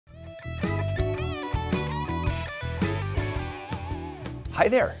Hi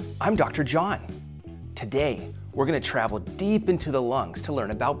there, I'm Dr. John. Today, we're going to travel deep into the lungs to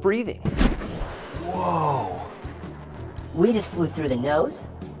learn about breathing. Whoa! We just flew through the nose,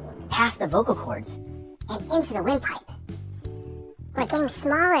 past the vocal cords, and into the windpipe. We're getting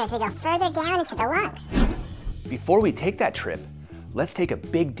smaller as we go further down into the lungs. Before we take that trip, let's take a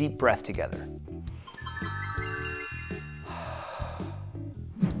big deep breath together.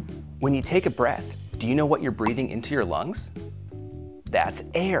 When you take a breath, do you know what you're breathing into your lungs? That's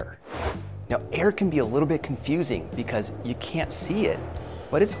air. Now, air can be a little bit confusing because you can't see it,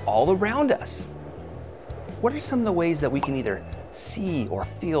 but it's all around us. What are some of the ways that we can either see or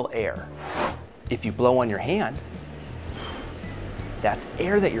feel air? If you blow on your hand, that's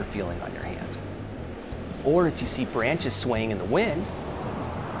air that you're feeling on your hand. Or if you see branches swaying in the wind,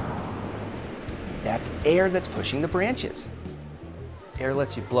 that's air that's pushing the branches. Air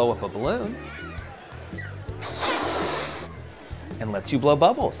lets you blow up a balloon and lets you blow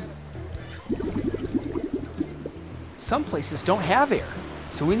bubbles. Some places don't have air,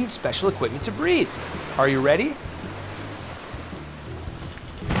 so we need special equipment to breathe. Are you ready?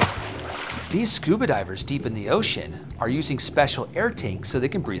 These scuba divers deep in the ocean are using special air tanks so they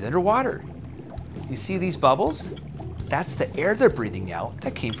can breathe underwater. You see these bubbles? That's the air they're breathing out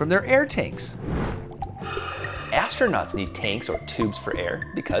that came from their air tanks. Astronauts need tanks or tubes for air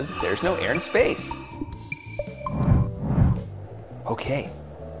because there's no air in space. Okay,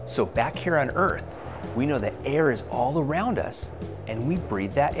 so back here on Earth, we know that air is all around us and we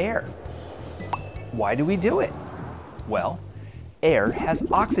breathe that air. Why do we do it? Well, air has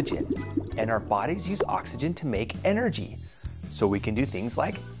oxygen and our bodies use oxygen to make energy. So we can do things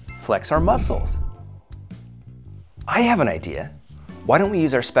like flex our muscles. I have an idea. Why don't we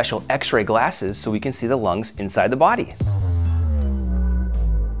use our special X-ray glasses so we can see the lungs inside the body?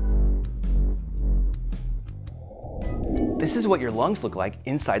 This is what your lungs look like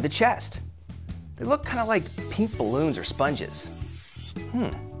inside the chest. They look kind of like pink balloons or sponges.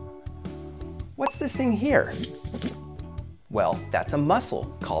 What's this thing here? Well, that's a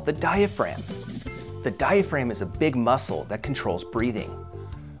muscle called the diaphragm. The diaphragm is a big muscle that controls breathing.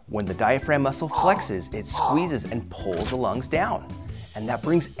 When the diaphragm muscle flexes, it squeezes and pulls the lungs down, and that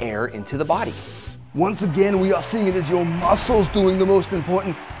brings air into the body. Once again, we are seeing it as your muscles doing the most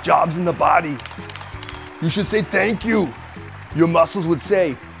important jobs in the body. You should say thank you. Your muscles would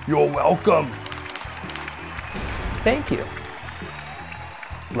say, you're welcome. Thank you.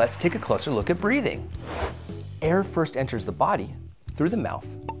 Let's take a closer look at breathing. Air first enters the body through the mouth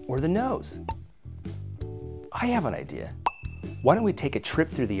or the nose. I have an idea. Why don't we take a trip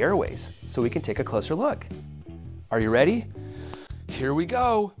through the airways so we can take a closer look? Are you ready? Here we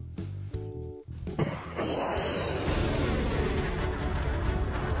go.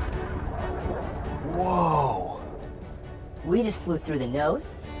 Whoa. we just flew through the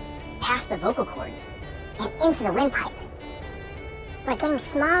nose, past the vocal cords, and into the windpipe. We're getting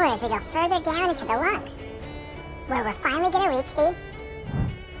smaller as we go further down into the lungs, where we're finally going to reach the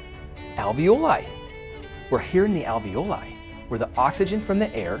alveoli. We're here in the alveoli, where the oxygen from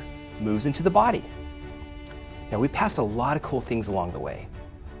the air moves into the body. Now, we passed a lot of cool things along the way.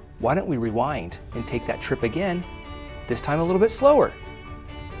 Why don't we rewind and take that trip again, this time a little bit slower.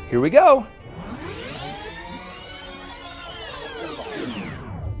 Here we go.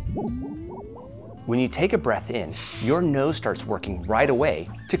 When you take a breath in, your nose starts working right away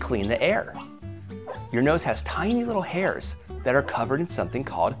to clean the air. Your nose has tiny little hairs that are covered in something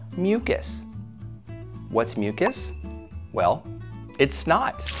called mucus. What's mucus? Well, it's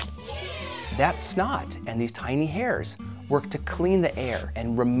snot. That snot and these tiny hairs work to clean the air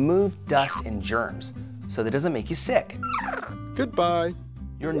and remove dust and germs so that it doesn't make you sick. Goodbye.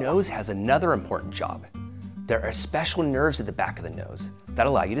 Your nose has another important job. There are special nerves at the back of the nose that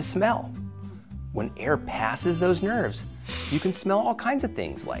allow you to smell. When air passes those nerves, you can smell all kinds of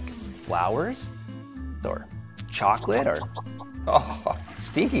things like flowers or chocolate or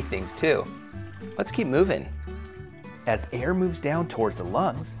stinky things too. Let's keep moving. As air moves down towards the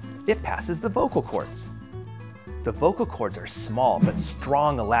lungs, it passes the vocal cords. The vocal cords are small but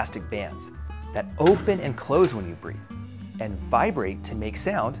strong elastic bands that open and close when you breathe and vibrate to make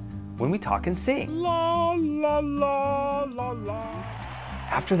sound when we talk and sing. La, la, la, la, la.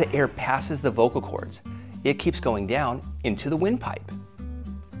 After the air passes the vocal cords, it keeps going down into the windpipe.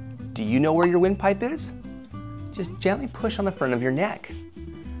 Do you know where your windpipe is? Just gently push on the front of your neck.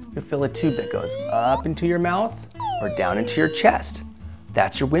 You'll feel a tube that goes up into your mouth or down into your chest.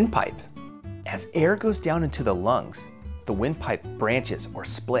 That's your windpipe. As air goes down into the lungs, the windpipe branches or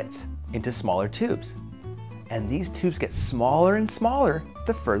splits into smaller tubes. And these tubes get smaller and smaller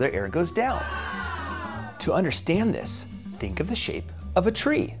the further air goes down. To understand this, think of the shape of a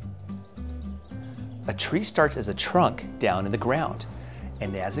tree. A tree starts as a trunk down in the ground,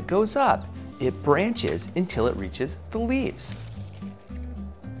 and as it goes up, it branches until it reaches the leaves.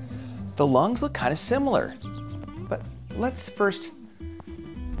 The lungs look kind of similar, but let's first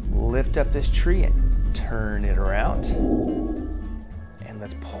lift up this tree and turn it around. And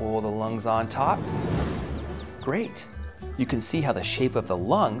let's pull the lungs on top. Great. You can see how the shape of the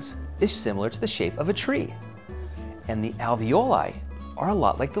lungs is similar to the shape of a tree. And the alveoli are a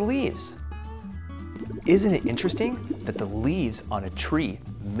lot like the leaves. Isn't it interesting that the leaves on a tree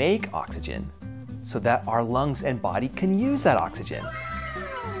make oxygen so that our lungs and body can use that oxygen?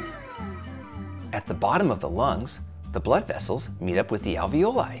 At the bottom of the lungs, the blood vessels meet up with the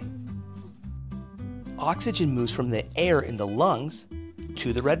alveoli. Oxygen moves from the air in the lungs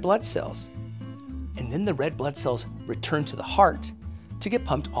to the red blood cells. And then the red blood cells return to the heart to get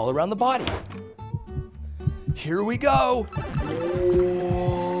pumped all around the body. Here we go.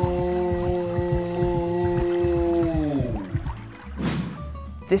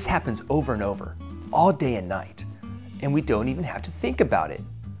 This happens over and over, all day and night, and we don't even have to think about it.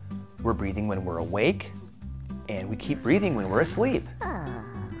 We're breathing when we're awake, and we keep breathing when we're asleep.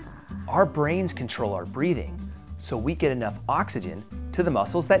 Our brains control our breathing, so we get enough oxygen to the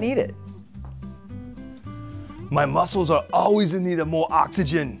muscles that need it. My muscles are always in need of more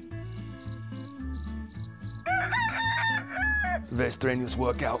oxygen. Very strenuous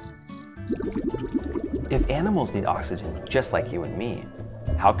workout. If animals need oxygen, just like you and me,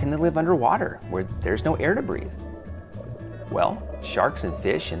 how can they live underwater where there's no air to breathe? Well, sharks and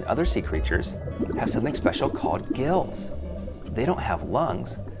fish and other sea creatures have something special called gills. They don't have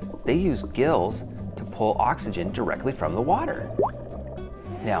lungs. They use gills to pull oxygen directly from the water.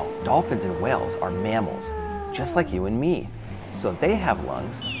 Now, dolphins and whales are mammals, just like you and me. So they have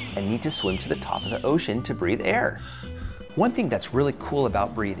lungs and need to swim to the top of the ocean to breathe air. One thing that's really cool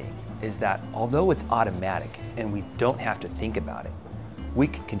about breathing is that although it's automatic and we don't have to think about it, we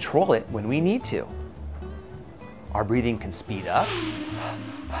can control it when we need to. Our breathing can speed up,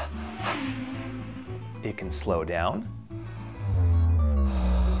 it can slow down,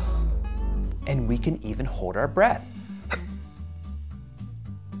 and we can even hold our breath.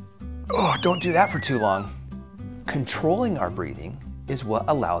 Oh, don't do that for too long. Controlling our breathing is what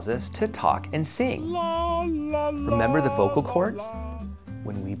allows us to talk and sing. Remember the vocal cords?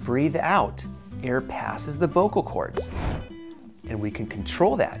 When we breathe out, air passes the vocal cords, and we can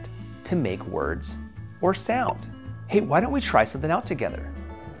control that to make words or sound. Hey, why don't we try something out together?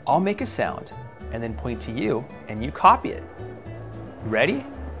 I'll make a sound and then point to you and you copy it. Ready?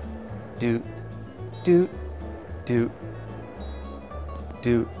 Doot, doot, doot,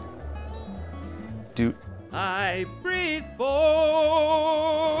 doot, doot. I breathe for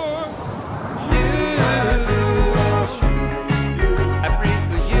you. I breathe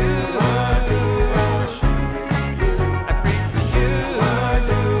for you. I breathe for you.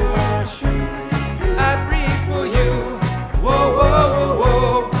 I breathe for you. Whoa, whoa, whoa,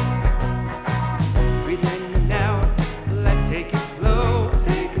 whoa. Breathe in and out. Let's take it slow.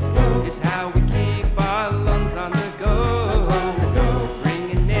 Take it slow. It's how we keep our lungs on the go.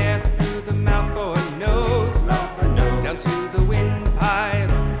 Bringing air through the mouth or nose. Down to the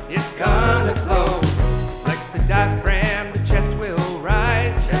windpipe. It's gonna flow. Flex the diaphragm. The chest will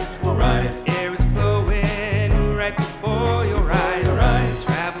rise. Air is flowing right before your eyes. It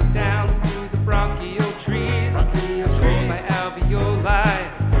travels down through the bronchial trees. Controlled by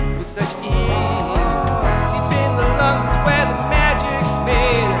alveoli with such ease.